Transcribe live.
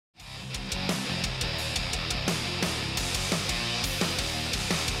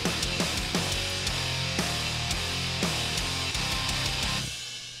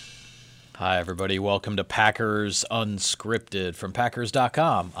Hi, everybody. Welcome to Packers Unscripted from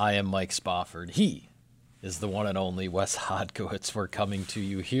Packers.com. I am Mike Spofford. He is the one and only Wes Hodkowitz. We're coming to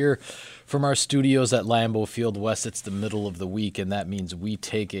you here from our studios at Lambeau Field West. It's the middle of the week, and that means we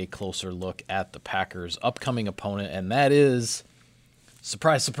take a closer look at the Packers' upcoming opponent, and that is,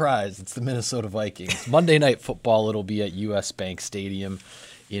 surprise, surprise, it's the Minnesota Vikings. Monday Night Football, it'll be at US Bank Stadium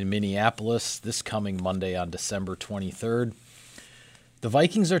in Minneapolis this coming Monday on December 23rd. The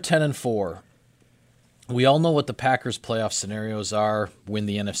Vikings are 10-4. We all know what the Packers' playoff scenarios are. Win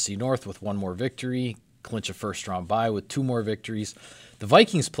the NFC North with one more victory, clinch a first-round bye with two more victories. The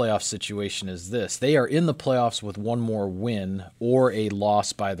Vikings' playoff situation is this. They are in the playoffs with one more win or a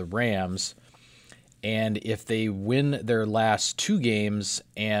loss by the Rams. And if they win their last two games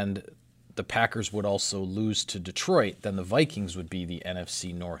and the Packers would also lose to Detroit, then the Vikings would be the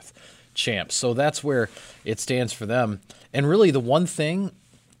NFC North champs. So that's where it stands for them. And really the one thing,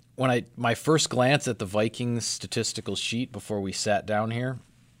 when my first glance at the Vikings statistical sheet before we sat down here,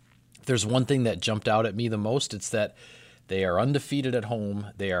 if there's one thing that jumped out at me the most, it's that they are undefeated at home.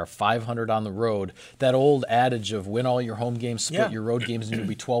 They are 500 on the road. That old adage of win all your home games, split your road games, and you'll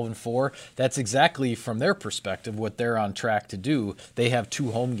be 12-4. That's exactly, from their perspective, what they're on track to do. They have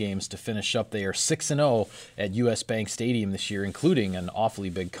two home games to finish up. They are 6-0 at US Bank Stadium this year, including an awfully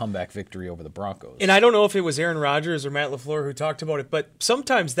big comeback victory over the Broncos. And I don't know if it was Aaron Rodgers or Matt LaFleur who talked about it, but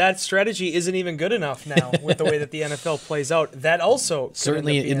sometimes that strategy isn't even good enough now with the way that the NFL plays out. That also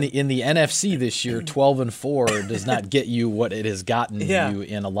certainly in the NFC this year, 12-4 does not get you what it has gotten you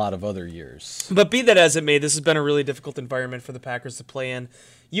in a lot of other years. But be that as it may, this has been a really difficult environment for the Packers to play in.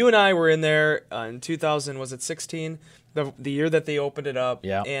 You and I were in there in 2016, the year that they opened it up.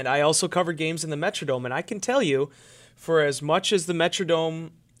 Yeah. And I also covered games in the Metrodome. And I can tell you, for as much as the Metrodome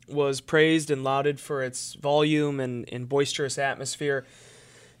was praised and lauded for its volume and boisterous atmosphere,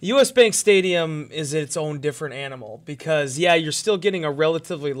 US Bank Stadium is its own different animal because, you're still getting a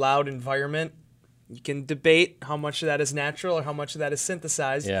relatively loud environment. You can debate how much of that is natural or how much of that is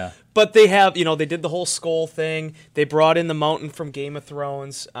synthesized. Yeah. But they have, they did the whole skull thing. They brought in the mountain from Game of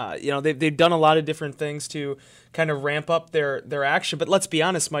Thrones. They've done a lot of different things to kind of ramp up their action. But let's be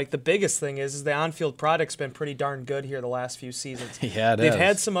honest, Mike, the biggest thing is the on-field product's been pretty darn good here the last few seasons. They've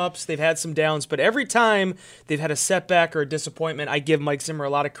had some ups, they've had some downs, but every time they've had a setback or a disappointment, I give Mike Zimmer a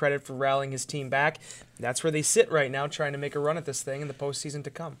lot of credit for rallying his team back. That's where they sit right now, trying to make a run at this thing in the postseason to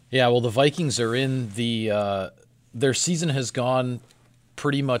come. Yeah, well, the Vikings are in their season has gone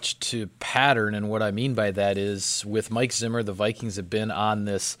pretty much to pattern, and what I mean by that is with Mike Zimmer, the Vikings have been on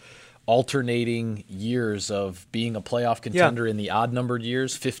this alternating years of being a playoff contender in the odd-numbered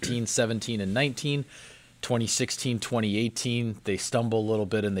years, 15, 17, and 19. 2016, 2018, they stumble a little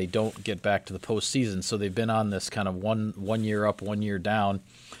bit and they don't get back to the postseason. So they've been on this kind of one year up, 1 year down.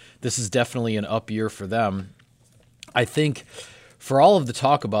 This is definitely an up year for them. I think for all of the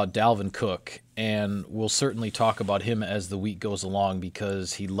talk about Dalvin Cook, and we'll certainly talk about him as the week goes along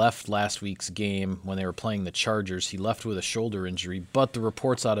because he left last week's game when they were playing the Chargers. He left with a shoulder injury, but the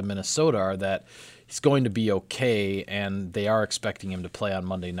reports out of Minnesota are that he's going to be okay, and they are expecting him to play on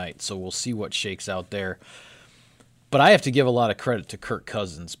Monday night. So we'll see what shakes out there. But I have to give a lot of credit to Kirk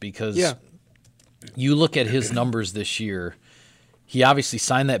Cousins because you look at his numbers this year. He obviously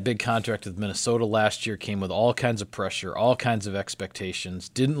signed that big contract with Minnesota last year, came with all kinds of pressure, all kinds of expectations,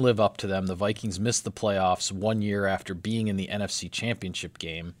 didn't live up to them. The Vikings missed the playoffs 1 year after being in the NFC Championship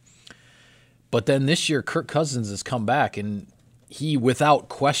game. But then this year, Kirk Cousins has come back, and he, without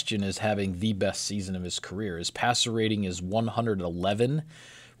question, is having the best season of his career. His passer rating is 111,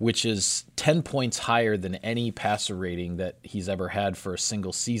 which is 10 points higher than any passer rating that he's ever had for a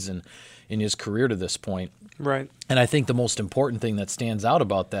single season in his career to this point. Right. And I think the most important thing that stands out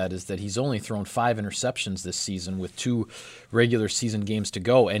about that is that he's only thrown 5 interceptions this season with 2 regular season games to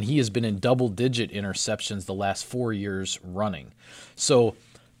go, and he has been in double-digit interceptions the last 4 years running. So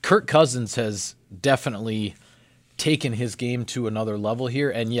Kirk Cousins has definitely taken his game to another level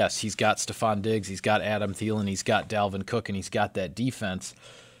here, and yes, he's got Stephon Diggs, he's got Adam Thielen, he's got Dalvin Cook, and he's got that defense.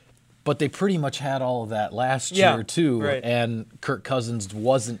 But they pretty much had all of that last year, too, and Kirk Cousins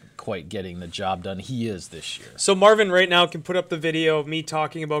wasn't quite getting the job done. He is this year. So Marvin right now can put up the video of me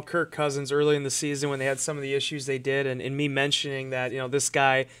talking about Kirk Cousins early in the season when they had some of the issues they did, and me mentioning that, this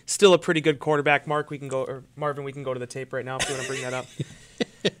guy, still a pretty good quarterback. Marvin, we can go to the tape right now if you want to bring that up.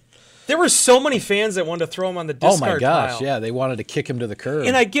 There were so many fans that wanted to throw him on the discard pile. Yeah, they wanted to kick him to the curb.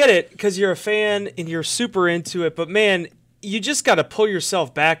 And I get it, because you're a fan and you're super into it, but man, you just got to pull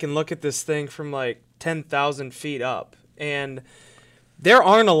yourself back and look at this thing from like 10,000 feet up. And there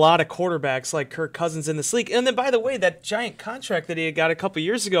aren't a lot of quarterbacks like Kirk Cousins in this league. And then, by the way, that giant contract that he had got a couple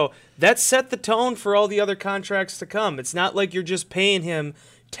years ago, that set the tone for all the other contracts to come. It's not like you're just paying him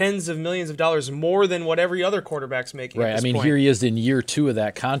tens of millions of dollars more than what every other quarterback's making. Right. At this point. Here he is in year 2 of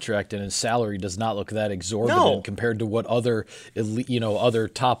that contract, and his salary does not look that exorbitant compared to what other elite, other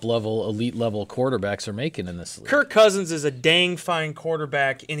top level, elite level quarterbacks are making in this league. Kirk Cousins is a dang fine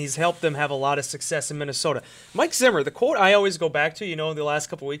quarterback, and he's helped them have a lot of success in Minnesota. Mike Zimmer, the quote I always go back to, the last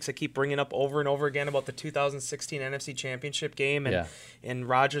couple of weeks I keep bringing up over and over again about the 2016 NFC Championship game and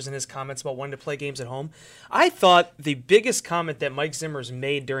Rodgers and his comments about when to play games at home. I thought the biggest comment that Mike Zimmer's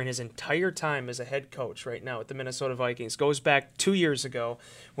made during his entire time as a head coach right now at the Minnesota Vikings goes back 2 years ago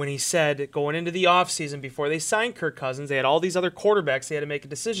when he said, going into the offseason before they signed Kirk Cousins, they had all these other quarterbacks they had to make a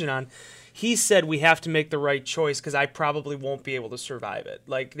decision on. He said, we have to make the right choice because I probably won't be able to survive it.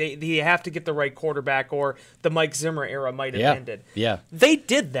 Like, they have to get the right quarterback or the Mike Zimmer era might have ended. Yeah. They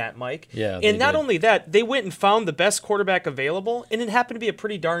did that, Mike. Yeah, and not only that, they went and found the best quarterback available, and it happened to be a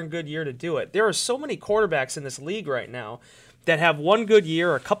pretty darn good year to do it. There are so many quarterbacks in this league right now that have one good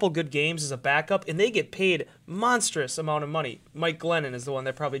year or a couple good games as a backup, and they get paid monstrous amount of money. Mike Glennon is the one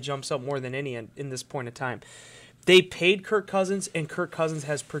that probably jumps up more than any in this point of time. They paid Kirk Cousins, and Kirk Cousins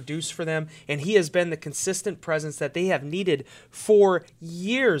has produced for them, and he has been the consistent presence that they have needed for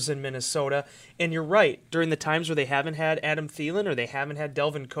years in Minnesota. And you're right, during the times where they haven't had Adam Thielen or they haven't had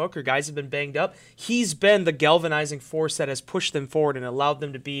Delvin Cook or guys have been banged up, he's been the galvanizing force that has pushed them forward and allowed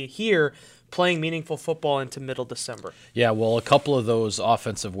them to be here playing meaningful football into middle December. Yeah, well, a couple of those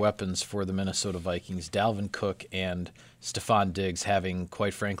offensive weapons for the Minnesota Vikings, Dalvin Cook and Stephon Diggs, having,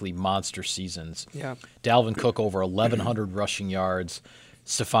 quite frankly, monster seasons. Yeah. Dalvin Cook over 1,100 rushing yards.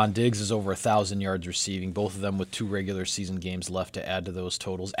 Stephon Diggs is over 1,000 yards receiving, both of them with 2 regular season games left to add to those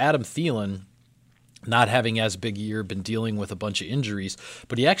totals. Adam Thielen, not having as big a year, been dealing with a bunch of injuries,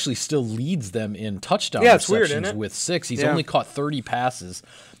 but he actually still leads them in touchdown receptions with 6. He's only caught 30 passes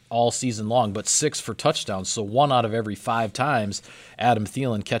all season long, but 6 for touchdowns. So 1 out of every 5 times Adam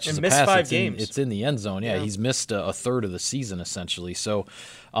Thielen catches a pass, it's in the end zone. Yeah, he's missed a third of the season essentially. So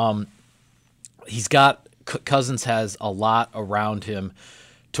he's got Cousins has a lot around him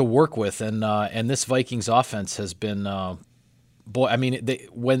to work with, and this Vikings offense has been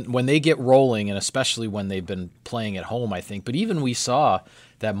when they get rolling, and especially when they've been playing at home, I think. But even we saw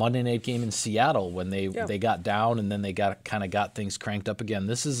that Monday night game in Seattle when they got down and then they got things cranked up again.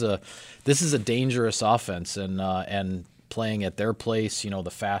 This is a dangerous offense, and playing at their place, the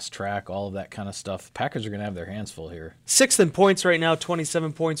fast track, all of that kind of stuff. Packers are going to have their hands full here. 6th in points right now,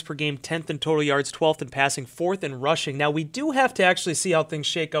 27 points per game, 10th in total yards, 12th in passing, 4th in rushing. Now, we do have to actually see how things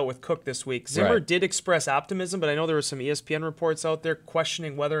shake out with Cook this week. Zimmer did express optimism, but I know there were some ESPN reports out there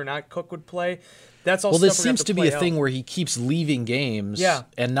questioning whether or not Cook would play. That's all. Well, this seems to be a thing where he keeps leaving games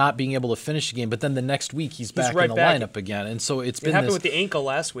and not being able to finish a game, but then the next week he's back in the lineup again, and so it happened with the ankle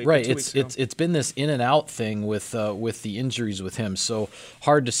last week. Right, it's been this in and out thing with the injuries with him. So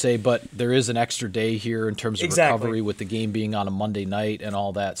hard to say, but there is an extra day here in terms of recovery with the game being on a Monday night and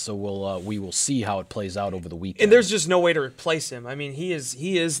all that. So we will see how it plays out over the weekend. And there's just no way to replace him. I mean, he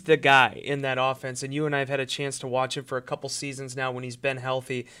is the guy in that offense, and you and I have had a chance to watch him for a couple seasons now when he's been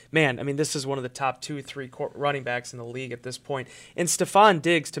healthy. Man, I mean, this is one of the top 2-3 running backs in the league at this point. And Stephon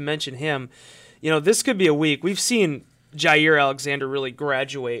Diggs, to mention him, this could be a week. We've seen Jair Alexander really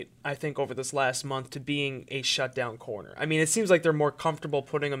graduate, I think, over this last month to being a shutdown corner. I mean, it seems like they're more comfortable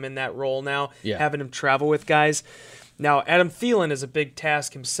putting him in that role now, having him travel with guys. Now, Adam Thielen is a big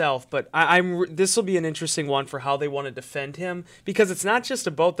task himself, but this will be an interesting one for how they want to defend him, because it's not just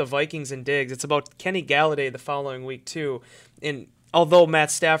about the Vikings and Diggs. It's about Kenny Galladay the following week, too. And although Matt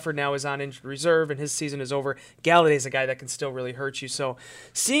Stafford now is on injured reserve and his season is over, Galladay's a guy that can still really hurt you. So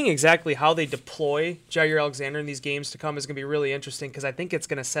seeing exactly how they deploy Jair Alexander in these games to come is going to be really interesting, because I think it's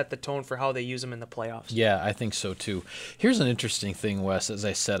going to set the tone for how they use him in the playoffs. Yeah, I think so too. Here's an interesting thing, Wes. As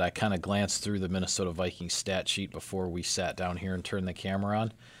I said, I kind of glanced through the Minnesota Vikings stat sheet before we sat down here and turned the camera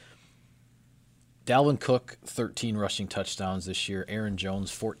on. Dalvin Cook, 13 rushing touchdowns this year. Aaron Jones,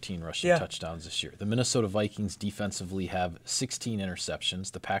 14 rushing touchdowns this year. The Minnesota Vikings defensively have 16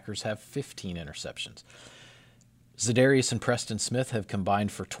 interceptions. The Packers have 15 interceptions. Za'Darius and Preston Smith have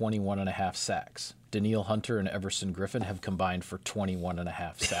combined for 21.5 sacks. Danielle Hunter and Everson Griffin have combined for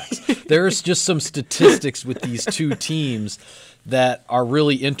 21.5 sacks. There's just some statistics with these two teams that are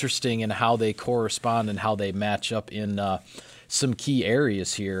really interesting in how they correspond and how they match up in some key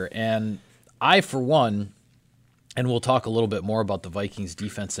areas here. And I, for one, and we'll talk a little bit more about the Vikings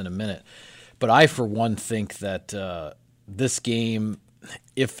defense in a minute, but I, for one, think that this game,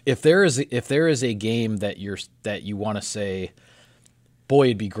 if there is a game that you want to say, boy,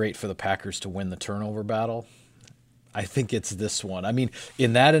 it'd be great for the Packers to win the turnover battle, I think it's this one. I mean,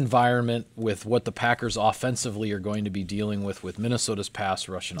 in that environment with what the Packers offensively are going to be dealing with Minnesota's pass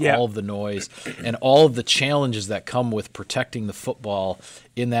rush and all of the noise and all of the challenges that come with protecting the football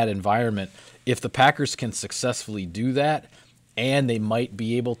in that environment, if the Packers can successfully do that, and they might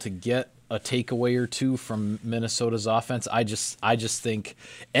be able to get a takeaway or two from Minnesota's offense, I just think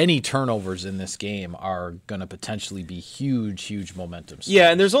any turnovers in this game are going to potentially be huge momentum.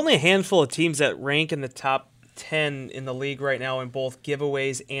 Yeah, and there's only a handful of teams that rank in the top 10 in the league right now in both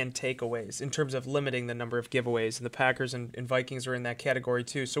giveaways and takeaways in terms of limiting the number of giveaways, and the Packers and Vikings are in that category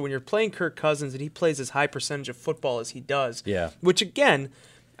too. So when you're playing Kirk Cousins and he plays as high percentage of football as he does, which again,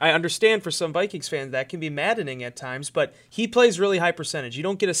 I understand for some Vikings fans that can be maddening at times, but he plays really high percentage. You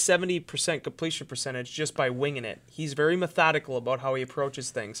don't get a 70% completion percentage just by winging it. He's very methodical about how he approaches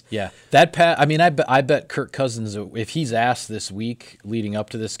things. Yeah, I bet Kirk Cousins, if he's asked this week leading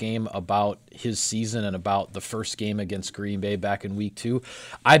up to this game about his season and about the first game against Green Bay back in week 2,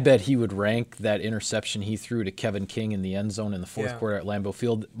 I bet he would rank that interception he threw to Kevin King in the end zone in the fourth quarter at Lambeau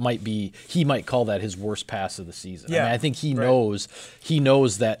Field. He might call that his worst pass of the season. Yeah, I mean, I think he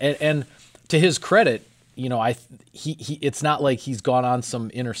knows that. And to his credit, it's not like he's gone on some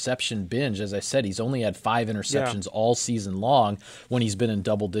interception binge. As I said, he's only had 5 interceptions all season long when he's been in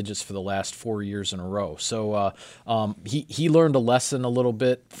double digits for the last 4 years in a row. So he learned a lesson a little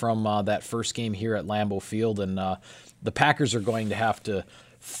bit from that first game here at Lambeau Field, and the Packers are going to have to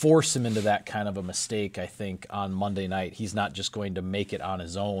force him into that kind of a mistake, I think, on Monday night. He's not just going to make it on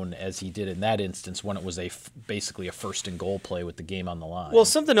his own as he did in that instance when it was basically a first and goal play with the game on the line. Well,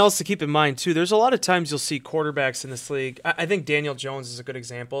 something else to keep in mind, too, there's a lot of times you'll see quarterbacks in this league. I think Daniel Jones is a good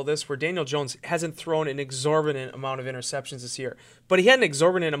example of this, where Daniel Jones hasn't thrown an exorbitant amount of interceptions this year, but he had an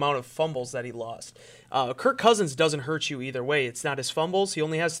exorbitant amount of fumbles that he lost. Kirk Cousins doesn't hurt you either way. It's not his fumbles. He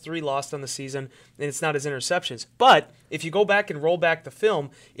only has 3 lost on the season, and it's not his interceptions. But if you go back and roll back the film,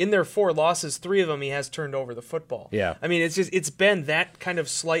 in their 4 losses, 3 of them he has turned over the football. Yeah. I mean, it's been that kind of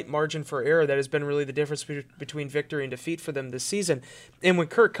slight margin for error that has been really the difference between victory and defeat for them this season. And when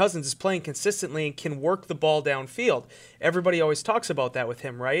Kirk Cousins is playing consistently and can work the ball downfield, everybody always talks about that with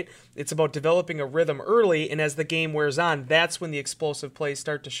him, right? It's about developing a rhythm early, and as the game wears on, that's when the explosive plays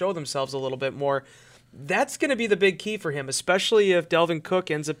start to show themselves a little bit more. That's going to be the big key for him, especially if Dalvin Cook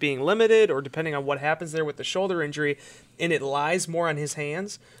ends up being limited, or depending on what happens there with the shoulder injury, and it lies more on his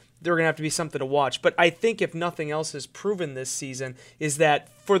hands. They're going to have to be something to watch. But I think if nothing else is proven this season is that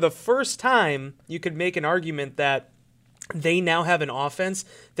for the first time, you could make an argument that they now have an offense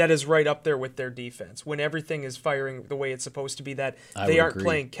that is right up there with their defense. When everything is firing the way it's supposed to be, that they aren't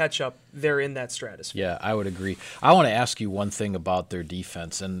playing catch-up, they're in that stratosphere. Yeah, I would agree. I want to ask you one thing about their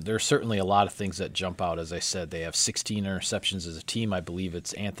defense, and there's certainly a lot of things that jump out. As I said, they have 16 interceptions as a team. I believe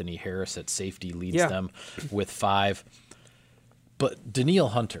it's Anthony Harris at safety leads them with 5. But Danielle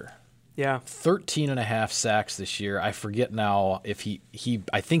Hunter, 13.5 sacks this year. I forget now if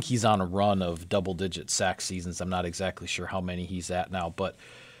I think he's on a run of double-digit sack seasons. I'm not exactly sure how many he's at now, but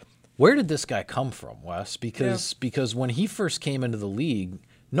where did this guy come from, Wes? Because when he first came into the league,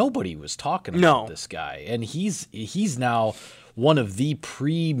 nobody was talking about this guy, and he's now one of the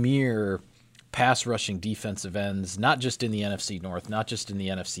premier pass rushing defensive ends, not just in the NFC North, not just in the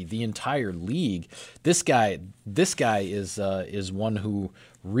NFC, the entire league. This guy is one who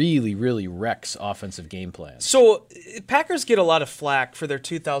really wrecks offensive game plans. So Packers get a lot of flack for their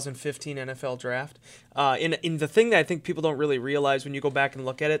 2015 NFL draft. In the thing that I think people don't really realize when you go back and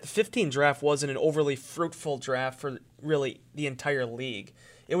look at it, the 15 draft wasn't an overly fruitful draft for really the entire league.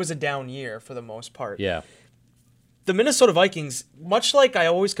 It was a down year for the most part. Yeah. The Minnesota Vikings, much like I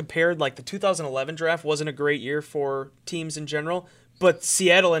always compared, like the 2011 draft wasn't a great year for teams in general, but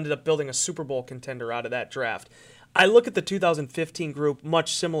Seattle ended up building a Super Bowl contender out of that draft. I look at the 2015 group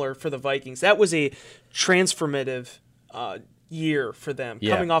much similar for the Vikings. That was a transformative year for them,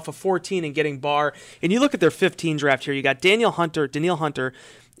 coming off of 14 and getting Barr. And you look at their 15 draft here, you got Danielle Hunter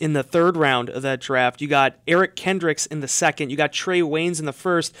in the 3rd round of that draft. You got Eric Kendricks in the 2nd. You got Trey Waynes in the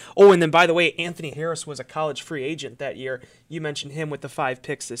 1st. Oh, and then, by the way, Anthony Harris was a college free agent that year. You mentioned him with the 5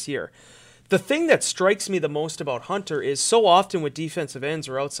 picks this year. The thing that strikes me the most about Hunter is so often with defensive ends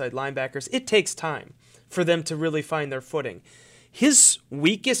or outside linebackers, it takes time for them to really find their footing. His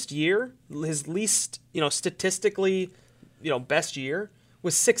weakest year, his least, statistically, best year,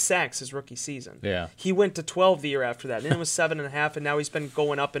 was 6 sacks his rookie season. Yeah. He went to 12 the year after that, and then it was 7.5, and now he's been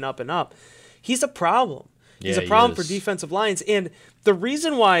going up and up and up. He's a problem. He's Yeah, a he problem for is. defensive lines. And the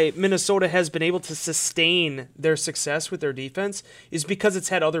reason why Minnesota has been able to sustain their success with their defense is because it's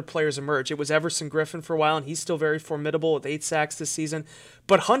had other players emerge. It was Everson Griffin for a while, and he's still very formidable with 8 sacks this season.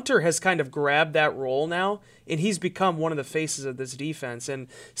 But Hunter has kind of grabbed that role now, and he's become one of the faces of this defense. And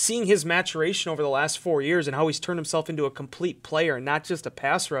seeing his maturation over the last 4 years and how he's turned himself into a complete player, not just a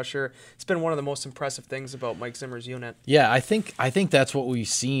pass rusher, it's been one of the most impressive things about Mike Zimmer's unit. Yeah, I think that's what we've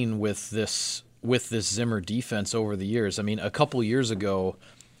seen with this Zimmer defense over the years. I mean, a couple years ago,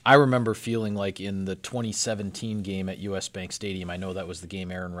 I remember feeling like in the 2017 game at US Bank Stadium, I know that was the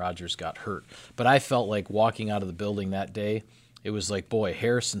game Aaron Rodgers got hurt, but I felt like walking out of the building that day, it was like, boy,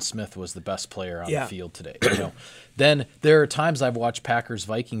 Harrison Smith was the best player on the field today. Then there are times I've watched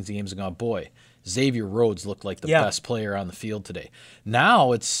Packers-Vikings games and gone, boy, Xavier Rhodes looked like the best player on the field today.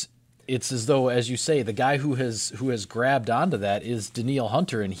 Now it's as though, as you say, the guy who has grabbed onto that is Danielle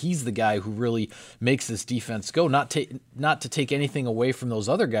Hunter, and he's the guy who really makes this defense go. Not to take anything away from those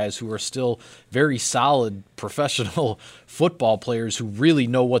other guys who are still very solid professional football players who really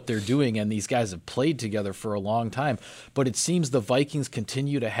know what they're doing, and these guys have played together for a long time. But it seems the Vikings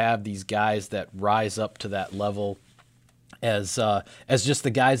continue to have these guys that rise up to that level as just the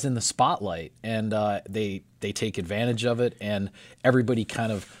guys in the spotlight, and they take advantage of it, and everybody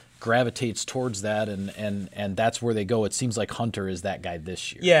kind of gravitates towards that, and that's where they go. It seems like Hunter is that guy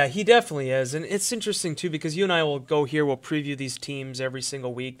this year. Yeah, he definitely is. And it's interesting, too, because you and I will go here, we'll preview these teams every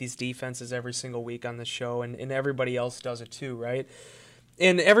single week, these defenses every single week on the show, and everybody else does it too, right?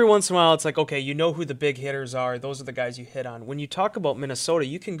 And every once in a while, it's like, okay, you know who the big hitters are. Those are the guys you hit on. When you talk about Minnesota,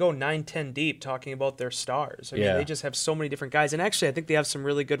 you can go 9-10 deep talking about their stars. I mean, they just have so many different guys. And actually, I think they have some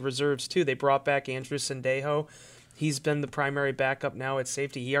really good reserves, too. They brought back Andrew Sendejo. He's been the primary backup now at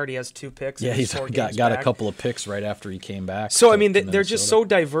safety. He already has 2 picks. Yeah, he's got a couple of picks right after he came back. So, I mean, they're just so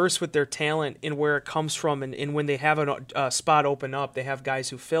diverse with their talent and where it comes from. And when they have a spot open up, they have guys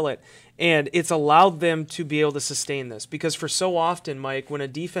who fill it. And it's allowed them to be able to sustain this. Because for so often, Mike, when a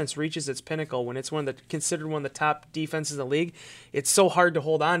defense reaches its pinnacle, when it's considered one of the top defenses in the league, it's so hard to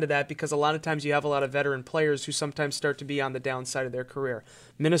hold on to that because a lot of times you have a lot of veteran players who sometimes start to be on the downside of their career.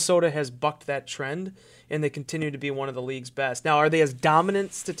 Minnesota has bucked that trend, and they continue to be one of the league's best. Now, are they as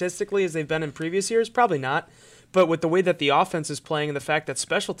dominant statistically as they've been in previous years? Probably not. But with the way that the offense is playing and the fact that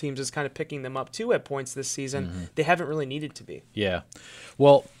special teams is kind of picking them up too at points this season, they haven't really needed to be. Yeah.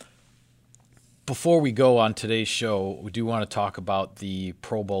 Well, before we go on today's show, we do want to talk about the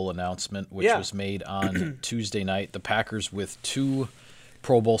Pro Bowl announcement, which was made on Tuesday night. The Packers with 2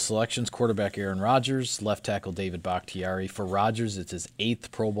 Pro Bowl selections, quarterback Aaron Rodgers, left tackle David Bakhtiari. For Rodgers, it's his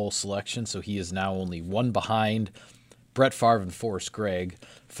 8th Pro Bowl selection, so he is now only 1 behind Brett Favre and Forrest Gregg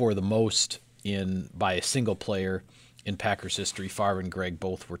for the most by a single player in Packers history. Favre and Gregg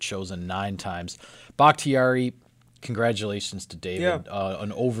both were chosen 9 times. Bakhtiari, congratulations to David.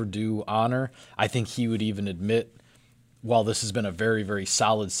 An overdue honor. I think he would even admit, while this has been a very, very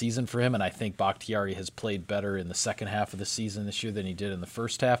solid season for him, and I think Bakhtiari has played better in the second half of the season this year than he did in the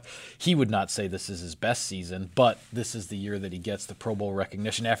first half, he would not say this is his best season, but this is the year that he gets the Pro Bowl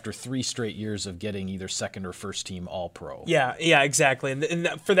recognition after 3 straight years of getting either second or first team All-Pro. Yeah, exactly. And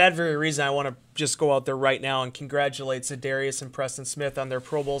for that very reason, I want to just go out there right now and congratulate Za'Darius and Preston Smith on their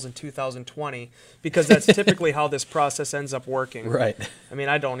Pro Bowls in 2020, because that's typically how this process ends up working. Right. I mean,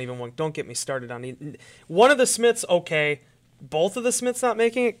 don't get me started on one of the Smiths, okay. Both of the Smiths not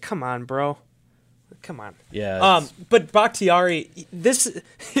making it? Come on, bro. Come on. Yeah. But Bakhtiari,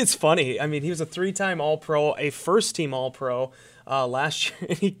 it's funny. I mean, he was a 3-time All-Pro, a first-team All-Pro last year,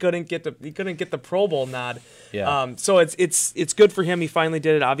 and he couldn't get the Pro Bowl nod. Yeah. So it's good for him. He finally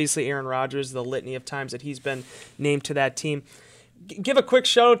did it. Obviously, Aaron Rodgers, the litany of times that he's been named to that team. Give a quick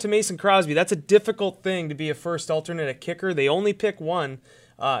shout out to Mason Crosby. That's a difficult thing to be a first alternate at kicker. They only pick one,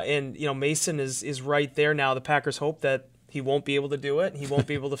 and Mason is right there now. The Packers hope that he won't be able to do it. He won't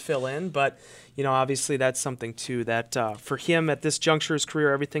be able to fill in, but obviously that's something too that for him at this juncture of his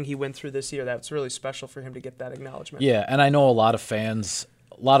career, everything he went through this year, that's really special for him to get that acknowledgement. Yeah, and I know a lot of fans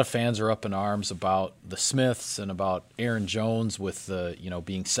are up in arms about the Smiths and about Aaron Jones with the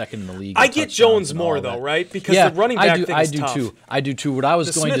being second in the league. I get Jones more though, right? Because the running back thing is tough. I do too. What I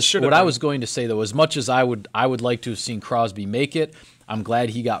was going to say though, as much as I would like to have seen Crosby make it, I'm glad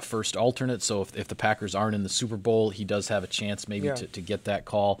he got first alternate. So if the Packers aren't in the Super Bowl, he does have a chance maybe to get that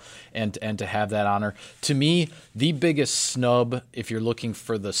call and to have that honor. To me, the biggest snub, if you're looking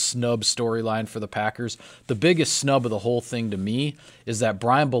for the snub storyline for the Packers, the biggest snub of the whole thing to me is that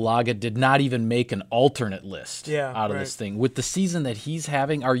Brian Bulaga did not even make an alternate list out of this thing. With the season that he's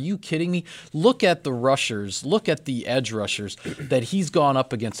having, are you kidding me? Look at the rushers, look at the edge rushers that he's gone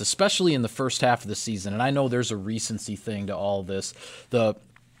up against, especially in the first half of the season. And I know there's a recency thing to all this.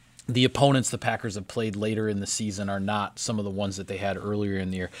 The opponents the Packers have played later in the season are not some of the ones that they had earlier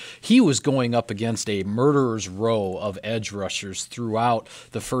in the year. He was going up against a murderer's row of edge rushers throughout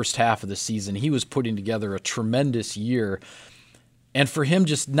the first half of the season. He was putting together a tremendous year. And for him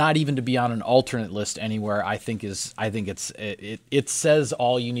just not even to be on an alternate list anywhere, I think it says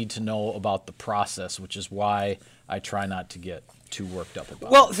all you need to know about the process, which is why I try not to get too worked up about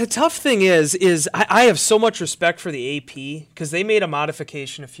it. Well, the tough thing is I have so much respect for the AP because they made a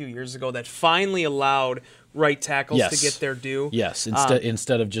modification a few years ago that finally allowed right tackles to get their due. Yes,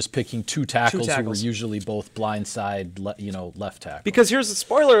 instead of just picking two tackles who were usually both blindside, left tackle. Because here's a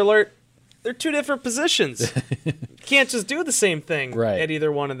spoiler alert. They're two different positions. Can't just do the same thing at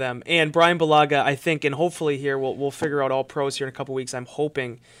either one of them. And Brian Bulaga, I think, and hopefully here we'll figure out all pros here in a couple weeks. I'm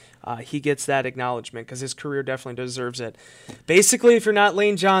hoping he gets that acknowledgement because his career definitely deserves it. Basically, if you're not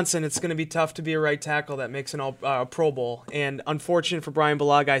Lane Johnson, it's going to be tough to be a right tackle that makes an Pro Bowl. And unfortunate for Brian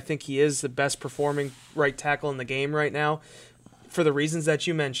Bulaga, I think he is the best performing right tackle in the game right now for the reasons that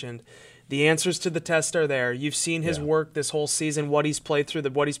you mentioned. The answers to the test are there. You've seen his work this whole season, what he's played through,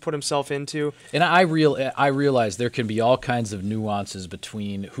 what he's put himself into. And I realize there can be all kinds of nuances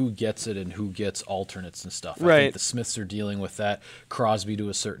between who gets it and who gets alternates and stuff. I think the Smiths are dealing with that. Crosby, to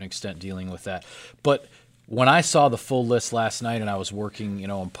a certain extent, dealing with that. But when I saw the full list last night and I was working,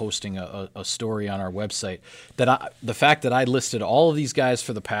 and posting a story on our website, the fact that I listed all of these guys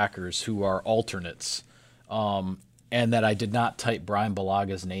for the Packers who are alternates, and that I did not type Brian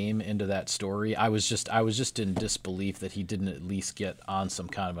Bulaga's name into that story, I was just in disbelief that he didn't at least get on some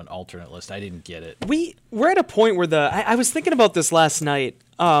kind of an alternate list. I didn't get it. We're at a point where I was thinking about this last night.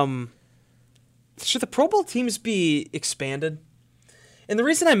 Should the Pro Bowl teams be expanded? And the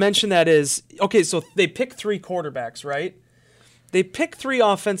reason I mention that is, okay, so they pick 3 quarterbacks, right? They pick 3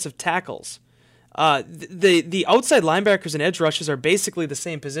 offensive tackles. The outside linebackers and edge rushes are basically the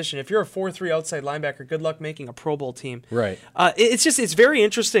same position. If you're a 4-3 outside linebacker, good luck making a Pro Bowl team. Right. It's very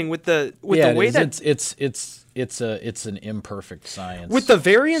interesting with the way that it's an imperfect science. With the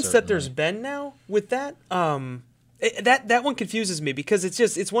variance that there's been now with that, that one confuses me because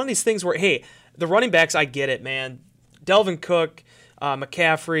it's one of these things where, hey, the running backs, I get it, man. Delvin Cook,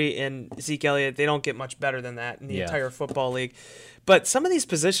 McCaffrey, and Zeke Elliott, they don't get much better than that in the entire football league. But some of these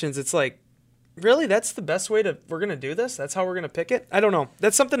positions, it's like, really, that's the best way we're going to do this? That's how we're going to pick it? I don't know.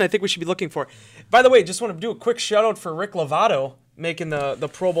 That's something I think we should be looking for. By the way, just want to do a quick shout-out for Rick Lovato making the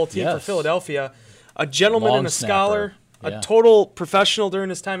Pro Bowl team for Philadelphia. A gentleman and a scholar, a total professional during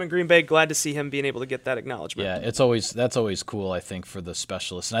his time in Green Bay. Glad to see him being able to get that acknowledgement. Yeah, that's always cool, I think, for the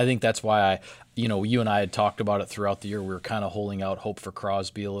specialists. And I think that's why you and I had talked about it throughout the year. We were kind of holding out hope for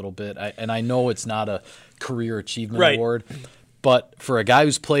Crosby a little bit. And I know it's not a career achievement award, but for a guy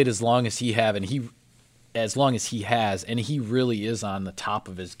who's played as long as he has, and he really is on the top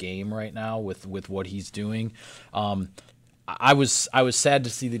of his game right now with what he's doing. I was sad to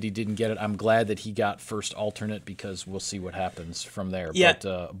see that he didn't get it. I'm glad that he got first alternate because we'll see what happens from there.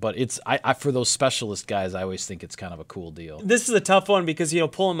 Yeah. But it's for those specialist guys, I always think it's kind of a cool deal. This is a tough one because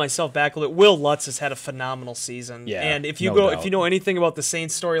pulling myself back a little bit, Will Lutz has had a phenomenal season. Yeah, and if you know anything about the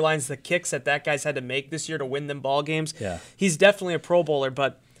Saints storylines, the kicks that guy's had to make this year to win them ball games, he's definitely a Pro Bowler.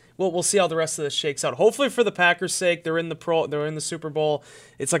 But we'll see how the rest of this shakes out. Hopefully, for the Packers' sake, they're in the Super Bowl.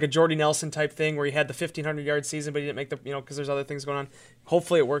 It's like a Jordy Nelson type thing where he had the 1,500-yard season, but he didn't make because there's other things going on.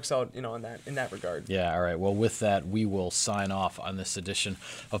 Hopefully, it works out, in that regard. Yeah. All right. Well, with that, we will sign off on this edition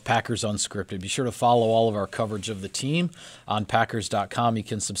of Packers Unscripted. Be sure to follow all of our coverage of the team on Packers.com. You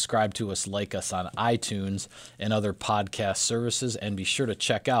can subscribe to us, like us on iTunes and other podcast services, and be sure to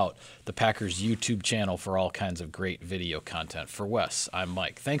check out the Packers YouTube channel for all kinds of great video content. For Wes, I'm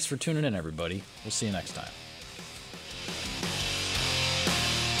Mike. Thanks for tuning in, everybody. We'll see you next time.